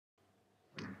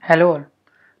Hello all,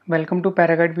 welcome to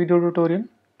Paraguide video tutorial.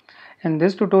 In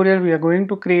this tutorial we are going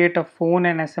to create a phone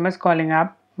and SMS calling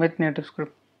app with NativeScript.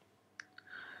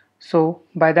 So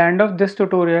by the end of this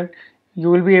tutorial you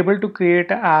will be able to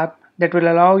create an app that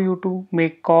will allow you to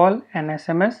make call and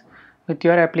SMS with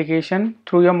your application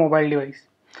through your mobile device.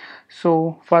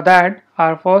 So for that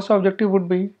our first objective would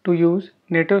be to use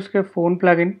NativeScript phone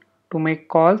plugin to make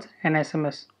calls and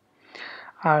SMS.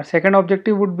 Our second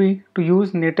objective would be to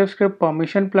use NativeScript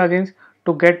permission plugins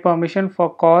to get permission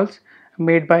for calls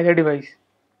made by the device.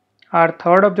 Our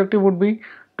third objective would be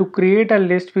to create a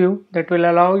list view that will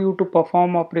allow you to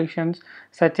perform operations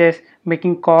such as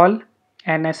making call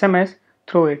and SMS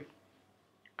through it.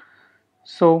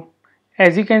 So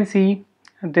as you can see,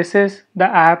 this is the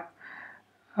app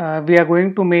we are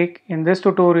going to make in this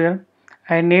tutorial.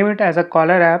 I name it as a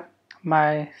caller app.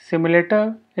 My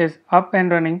simulator is up and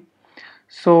running.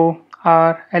 So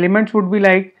our elements would be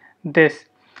like this.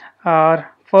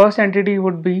 Our first entity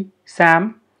would be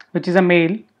Sam, which is a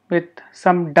male with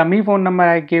some dummy phone number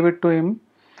I gave it to him,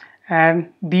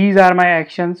 and these are my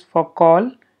actions for call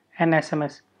and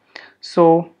SMS.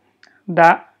 So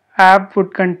the app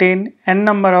would contain n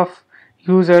number of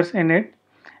users in it,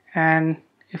 and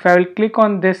if I will click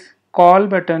on this call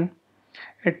button,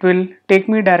 it will take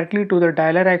me directly to the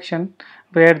dialer action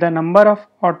where the number of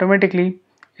automatically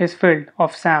is filled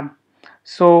of Sam.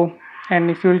 So,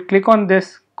 and if you will click on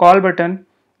this call button,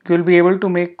 you will be able to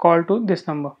make call to this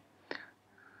number.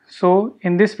 So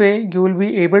in this way you will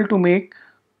be able to make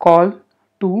call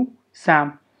to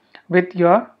Sam with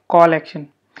your call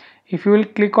action. If you will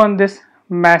click on this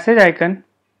message icon,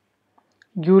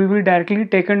 you will be directly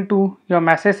taken to your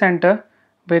message center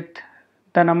with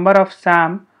the number of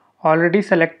Sam already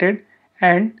selected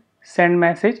and send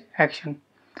message action.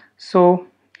 So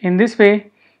in this way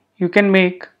you can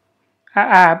make an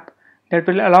app that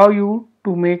will allow you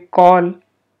to make call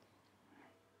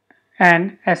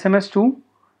and SMS to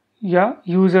your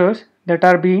users that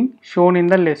are being shown in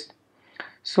the list.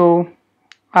 So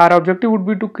our objective would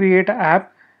be to create an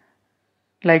app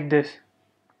like this.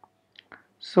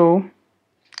 So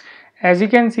as you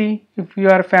can see, if you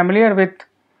are familiar with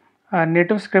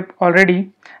NativeScript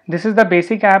already, this is the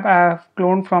basic app I have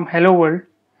cloned from Hello World.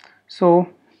 So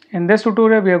in this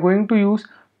tutorial we are going to use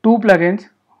two plugins.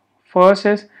 First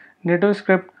is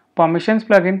NativeScript permissions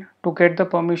plugin to get the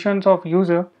permissions of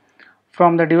user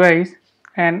from the device,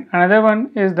 and another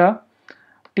one is the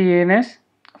TNS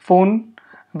phone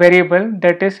variable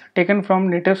that is taken from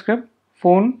NativeScript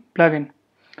phone plugin.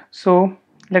 So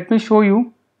let me show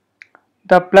you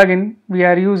the plugin we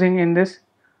are using in this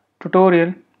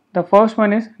tutorial. The first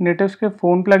one is NativeScript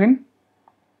phone plugin,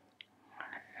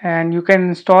 and you can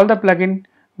install the plugin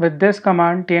with this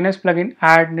command TNS plugin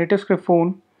add NativeScript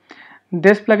phone.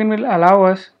 This plugin will allow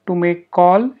us to make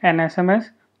call and SMS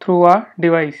through our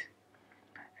device.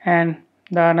 And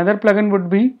the another plugin would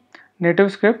be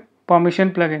NativeScript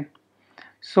permission plugin.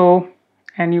 So,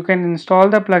 and you can install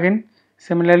the plugin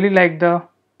similarly like the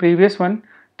previous one,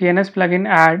 TNS plugin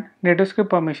add NativeScript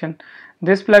permission.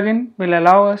 This plugin will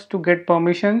allow us to get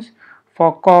permissions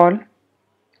for call,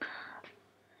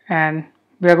 and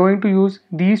we are going to use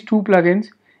these two plugins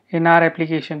in our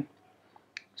application.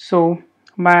 So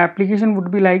my application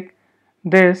would be like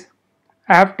this.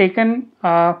 I have taken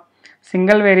a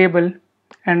single variable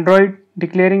Android,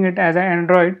 declaring it as an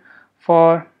Android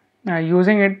for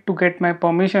using it to get my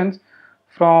permissions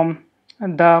from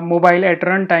the mobile at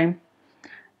runtime,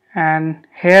 and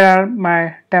here are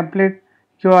my template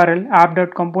URL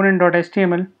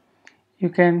app.component.html. you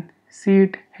can see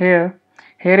it here.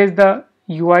 Here is the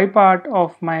UI part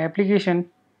of my application.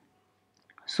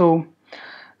 So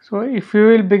if we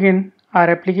will begin our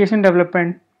application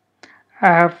development, I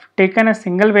have taken a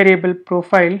single variable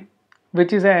profile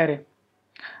which is an array.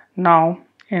 Now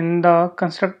in the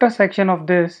constructor section of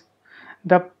this,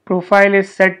 the profile is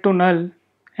set to null,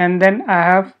 and then I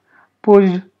have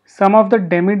pushed some of the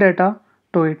dummy data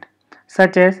to it,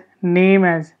 such as name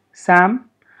as Sam,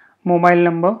 mobile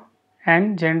number,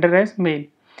 and gender as male.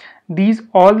 These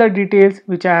all the details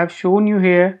which I have shown you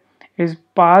here is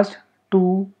passed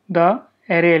to the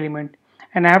array element,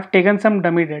 and I have taken some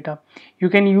dummy data. You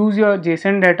can use your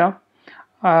JSON data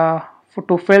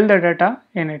to fill the data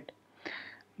in it.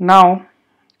 Now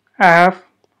I have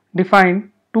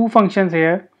defined two functions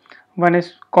here. One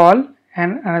is call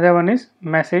and another one is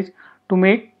message to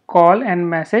make call and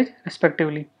message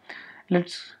respectively.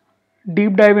 Let's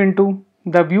deep dive into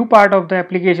the view part of the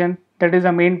application, that is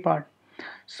the main part.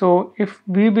 So if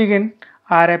we begin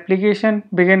our application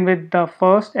begin with the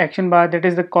first action bar, that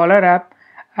is the caller app.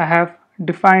 I have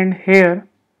defined here,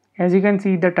 as you can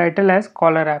see, the title as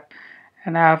caller app,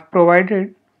 and I have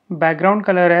provided background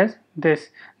color as this,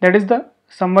 that is the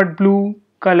somewhat blue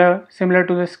color similar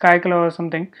to the sky color or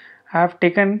something. I have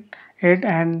taken it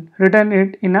and written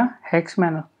it in a hex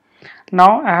manner.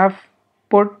 Now I have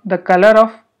put the color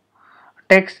of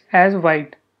text as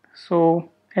white. So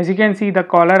as you can see, the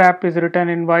caller app is written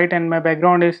in white and my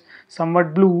background is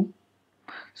somewhat blue.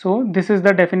 So this is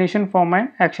the definition for my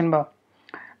action bar.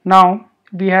 Now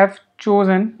we have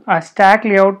chosen a stack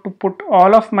layout to put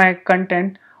all of my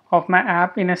content of my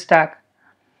app in a stack,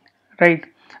 right?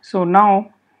 So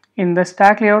now in the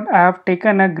stack layout I have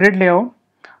taken a grid layout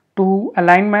to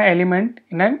align my element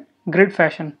in a grid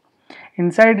fashion.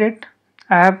 Inside it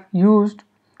I have used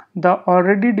the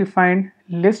already defined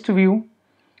list view,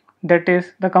 that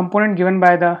is the component given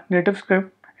by the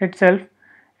NativeScript itself,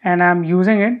 and I am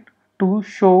using it to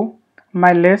show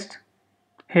my list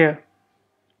here.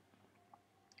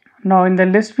 Now in the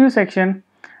list view section,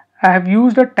 I have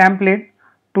used a template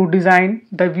to design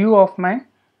the view of my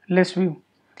list view.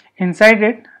 Inside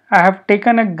it, I have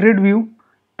taken a grid view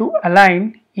to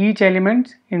align each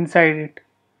element inside it.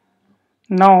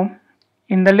 Now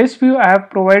in the list view, I have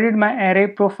provided my array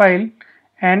profile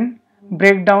and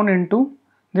break down into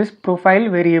this profile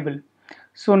variable.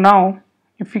 So now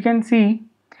if you can see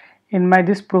in my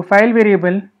this profile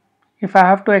variable, if I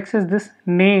have to access this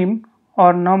name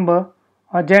or number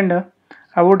or gender,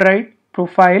 I would write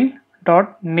profile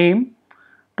dot name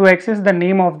to access the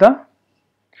name of the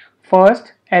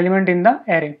first element in the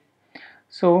array.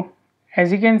 So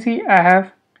as you can see, I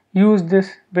have used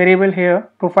this variable here,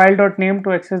 profile dot name,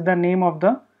 to access the name of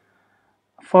the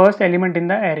first element in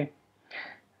the array.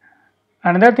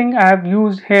 Another thing I have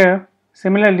used here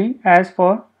similarly as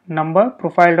for number,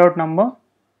 profile dot number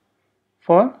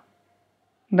for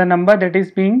the number that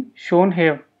is being shown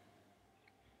here,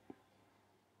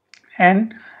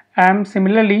 and I am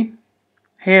similarly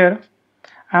here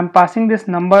I am passing this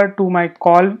number to my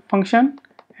call function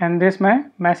and this my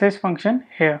message function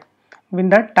here with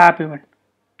the tap event.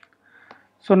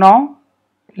 So now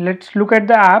let's look at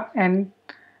the app and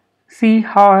see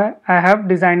how I have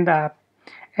designed the app.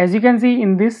 As you can see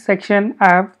in this section,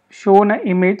 I have shown an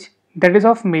image that is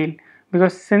of male,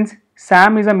 because since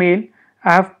Sam is a male,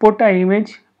 I have put an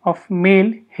image of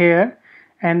male here,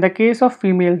 and the case of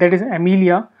female, that is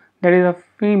Amelia, that is a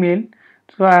female,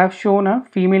 so I have shown a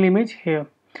female image here.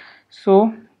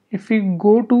 So if we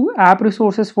go to app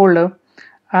resources folder,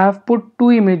 I have put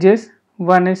two images,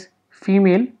 one is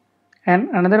female and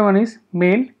another one is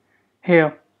male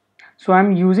here. So I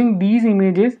am using these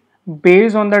images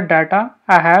based on the data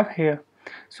I have here.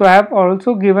 So I have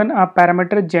also given a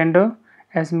parameter gender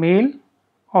as male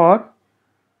or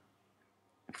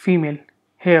female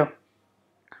here.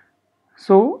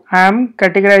 So I am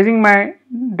categorizing my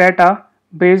data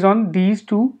based on these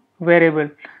two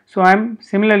variables. So I am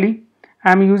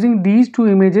using these two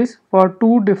images for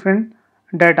two different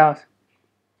data.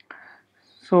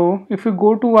 So if you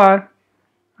go to our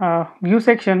view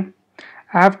section,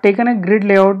 I have taken a grid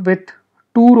layout with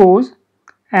 2 rows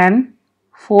and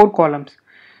 4 columns.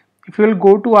 If you will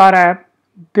go to our app,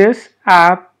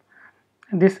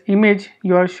 this image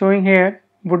you are showing here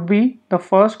would be the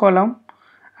first column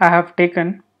I have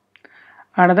taken.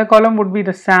 Another column would be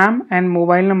the Sam and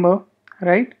mobile number,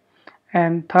 right?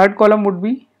 And third column would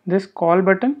be this call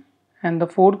button, and the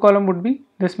fourth column would be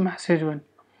this message one.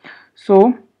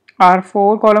 So our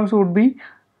 4 columns would be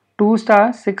 2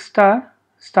 star, 6 star,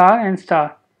 star and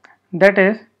star. That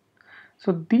is,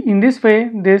 so in this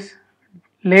way this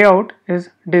layout is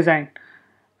designed.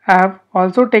 I have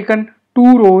also taken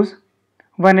 2 rows,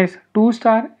 one is 2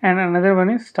 star and another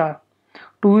one is star.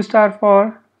 2 star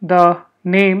for the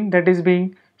name that is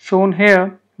being shown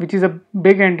here, which is a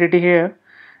big entity here,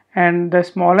 and the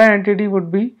smaller entity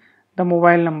would be the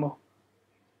mobile number.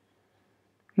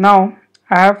 Now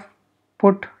I have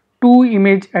put 2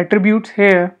 image attributes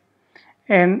here,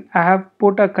 and I have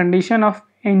put a condition of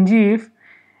ng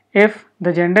if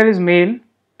the gender is male,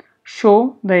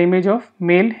 show the image of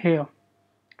male here,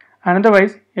 and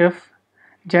otherwise if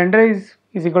gender is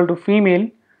equal to female,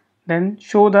 then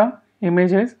show the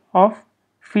images of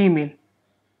female.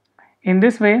 In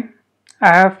this way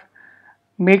I have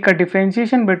make a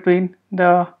differentiation between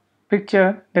the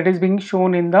picture that is being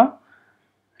shown in the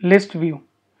list view.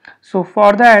 So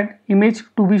for that image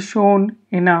to be shown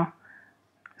in a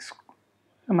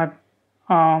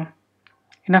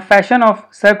fashion of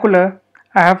circular,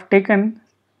 I have taken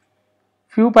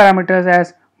few parameters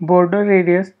as border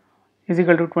radius is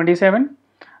equal to 27,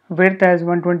 width as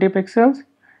 120 pixels,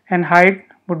 and height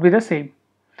would be the same.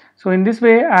 So in this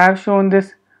way I have shown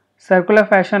this circular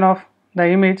fashion of the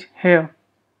image here,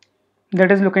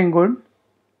 that is looking good.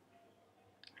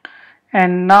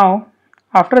 And now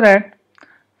after that,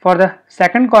 for the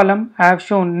second column I have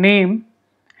shown name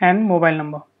and mobile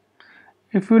number.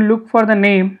 If you look for the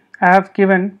name, I have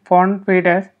given font weight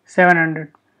as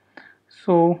 700.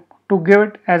 So to give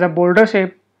it as a bolder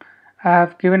shape, I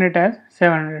have given it as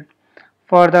 700.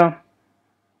 For the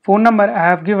phone number, I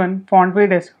have given font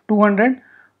weight as 200,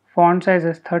 font size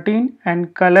as 13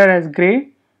 and color as grey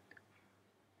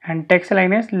and text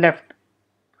line as left,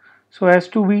 so as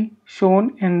to be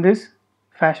shown in this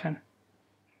fashion.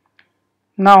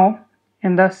 Now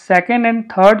in the second and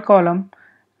third column,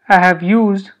 I have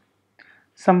used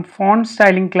some font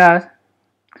styling class.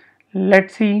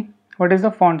 Let's see what is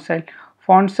the font style.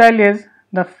 Font style is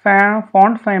the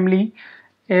font family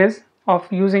is of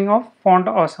using of font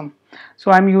awesome.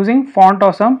 So I'm using font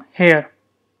awesome here.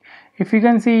 If you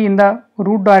can see in the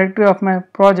root directory of my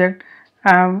project,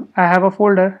 I have a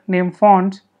folder named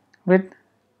fonts with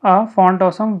a font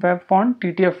awesome web font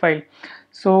TTF file.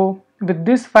 So with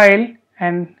this file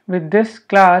and with this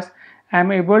class, I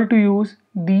am able to use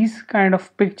these kind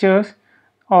of pictures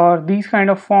or these kind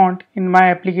of font in my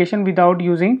application without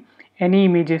using any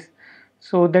images.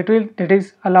 So that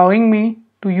is allowing me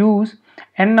to use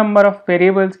n number of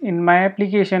variables in my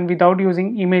application without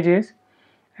using images,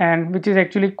 and which is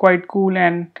actually quite cool.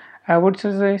 And I would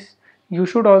suggest you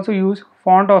should also use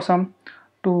font awesome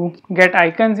to get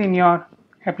icons in your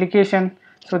application,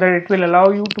 so that it will allow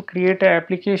you to create an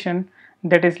application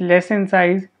that is less in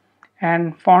size.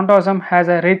 And font awesome has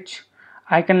a rich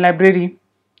icon library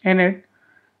in it.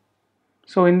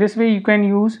 So in this way you can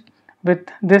use with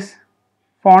this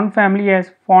font family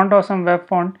as font awesome web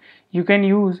font, you can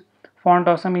use font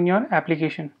awesome in your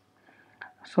application.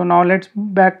 So now let's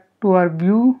back to our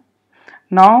view.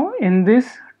 Now in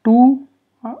this two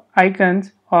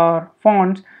icons or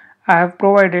fonts, I have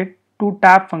provided two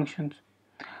tab functions.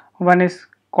 One is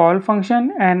call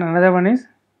function and another one is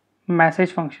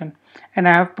message function, and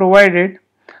I have provided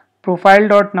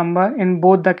profile.number in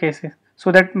both the cases,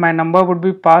 so that my number would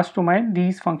be passed to my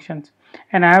these functions.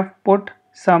 And I have put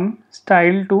some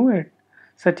style to it,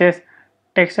 such as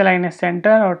text align is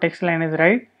center or text align is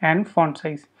right and font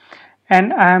size.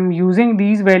 And I am using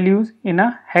these values in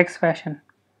a hex fashion.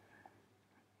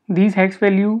 These hex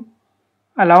value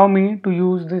allow me to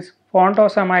use this font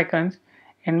awesome icons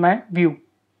in my view.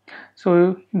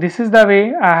 So this is the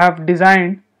way I have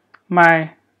designed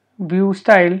my view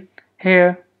style.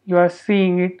 Here you are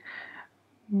seeing it.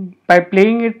 By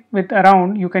playing it with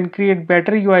around, you can create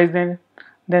better UIs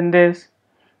than this.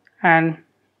 And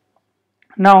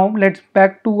now let's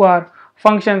back to our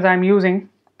functions I'm using.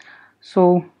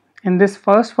 So in this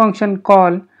first function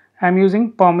call, I'm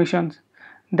using permissions.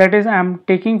 That is, I'm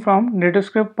taking from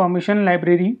NativeScript permission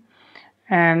library.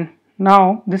 And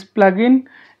now this plugin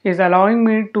is allowing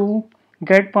me to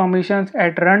get permissions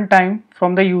at runtime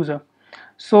from the user.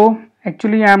 So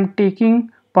actually I am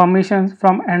taking permissions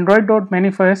from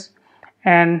android.manifest,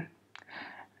 and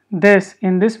this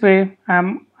in this way I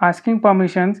am asking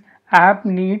permissions. App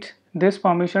needs this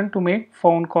permission to make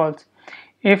phone calls.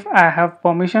 If I have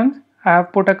permissions, I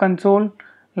have put a console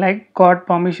like got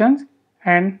permissions,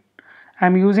 and I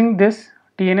am using this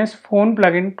TNS phone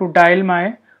plugin to dial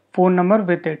my phone number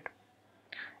with it.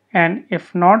 And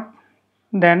if not,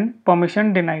 then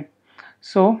permission denied.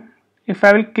 So if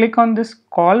I will click on this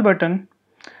call button,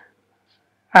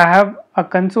 I have a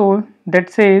console that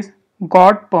says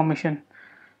got permission.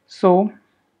 So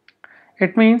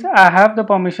it means I have the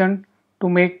permission to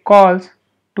make calls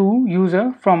to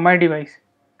user from my device.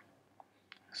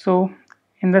 So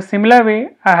in the similar way,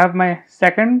 I have my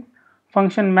second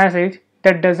function message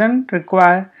that doesn't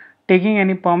require taking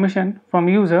any permission from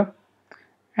user,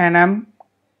 and I'm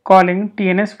calling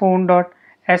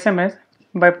tnsphone.sms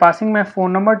by passing my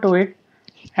phone number to it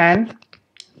and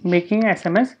making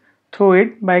SMS through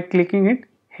it by clicking it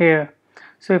here.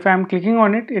 So if I am clicking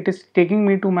on it, it is taking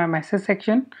me to my message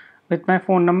section with my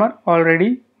phone number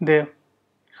already there.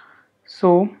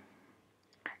 So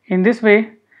in this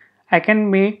way I can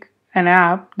make an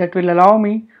app that will allow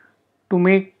me to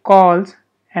make calls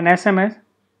and SMS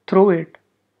through it.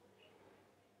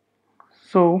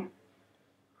 So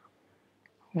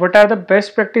what are the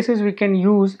best practices we can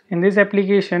use in this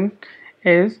application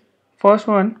is, first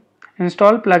one,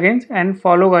 install plugins and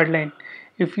follow guideline.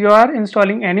 If you are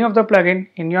installing any of the plugin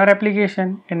in your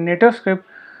application in NativeScript,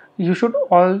 you should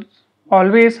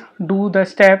always do the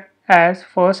step as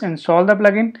first install the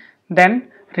plugin, then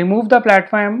remove the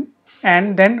platform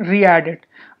and then re-add it.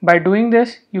 By doing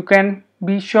this, you can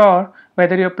be sure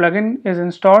whether your plugin is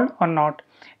installed or not,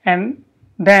 and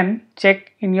then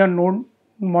check in your node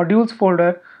modules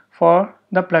folder for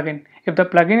the plugin. If the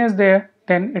plugin is there,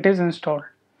 then it is installed.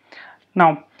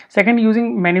 Now, second,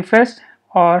 using manifest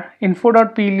or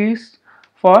info.plist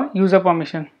for user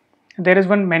permission. There is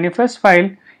one manifest file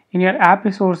in your app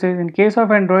resources. In case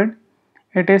of Android,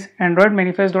 it is android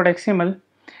manifest.xml.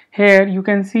 Here you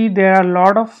can see there are a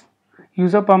lot of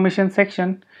user permission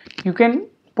section. You can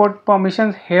put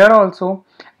permissions here also,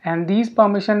 and these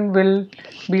permission will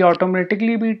be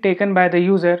automatically be taken by the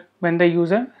user when the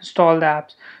user install the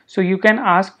apps. So you can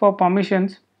ask for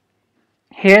permissions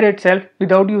here itself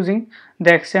without using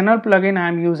the external plugin I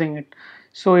am using it.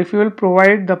 So if you will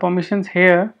provide the permissions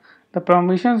here, the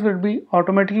permissions will be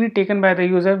automatically taken by the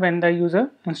user when the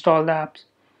user install the apps.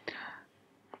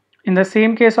 In the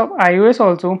same case of iOS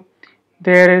also,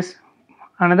 there is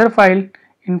another file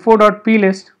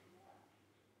info.plist.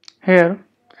 Here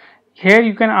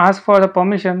you can ask for the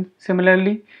permission.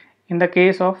 Similarly, in the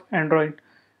case of Android,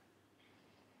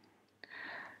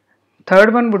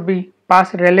 third one would be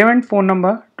pass relevant phone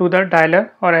number to the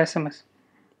dialer or SMS.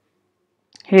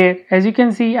 Here, as you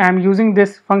can see, I am using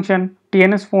this function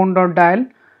tnsphone.dial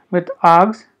with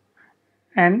args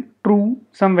and true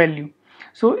some value.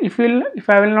 So if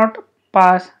I will not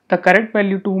pass the correct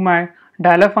value to my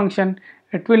dialer function,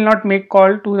 it will not make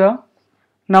call to the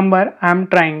number I am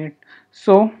trying it.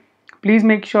 So please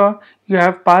make sure you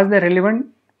have passed the relevant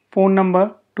phone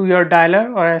number to your dialer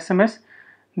or SMS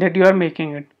that you are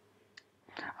making it.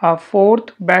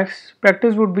 Fourth best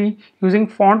practice would be using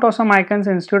font awesome icons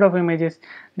instead of images.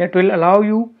 That will allow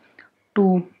you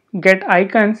to get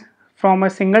icons from a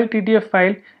single TTF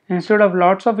file instead of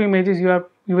lots of images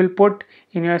you will put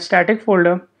in your static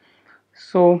folder.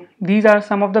 So these are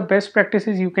some of the best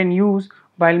practices you can use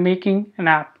while making an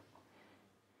app.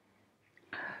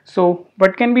 So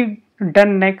what can be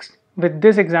done next with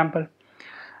this example?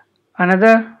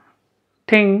 Another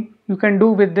thing you can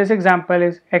do with this example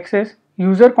is access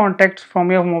user contacts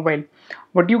from your mobile.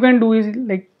 What you can do is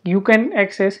like you can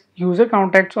access user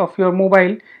contacts of your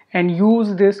mobile and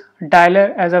use this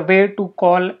dialer as a way to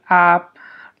call app,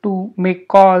 to make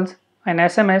calls and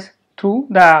SMS through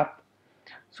the app.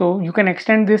 So you can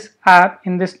extend this app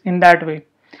in that way.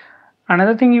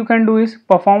 Another thing you can do is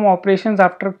perform operations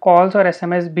after calls or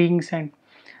SMS being sent,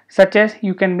 such as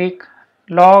you can make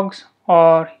logs,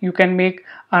 or you can make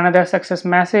another success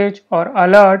message or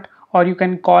alert, or you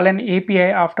can call an API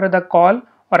after the call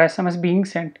or SMS being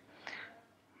sent.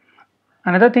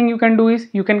 Another thing you can do is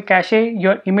you can cache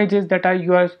your images that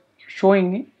you are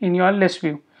showing in your list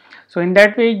view. So in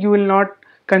that way you will not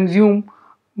consume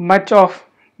much of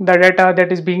the data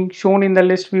that is being shown in the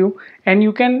list view, and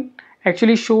you can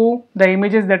actually show the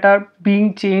images that are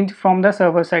being changed from the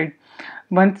server side.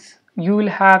 Once you will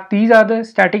have, these are the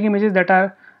static images that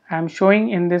I am showing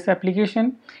in this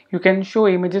application. You can show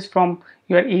images from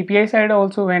your API side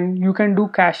also, and you can do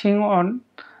caching on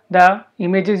the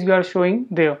images you are showing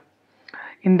there.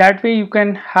 In that way you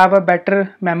can have a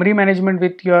better memory management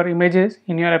with your images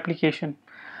in your application.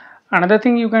 Another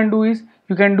thing you can do is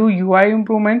you can do UI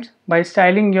improvements by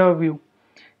styling your view.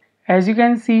 As you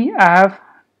can see, I have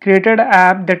created an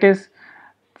app that is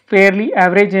fairly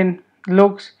average in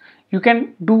looks. You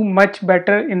can do much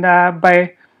better in the app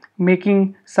by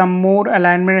making some more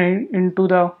alignment into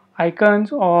the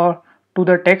icons or to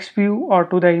the text view or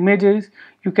to the images.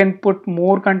 You can put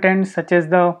more content such as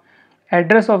the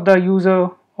address of the user,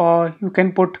 or you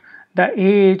can put the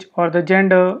age or the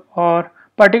gender or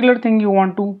particular thing you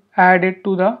want to add it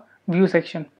to the view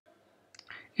section.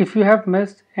 If you have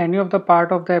missed any of the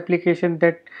part of the application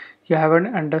that you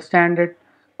haven't understand it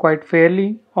quite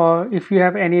fairly, or if you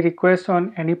have any request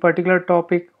on any particular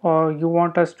topic, or you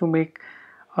want us to make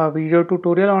a video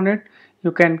tutorial on it,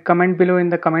 you can comment below in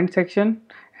the comment section,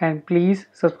 and please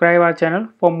subscribe our channel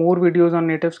for more videos on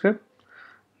NativeScript.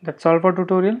 That's all for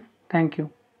tutorial. Thank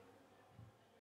you.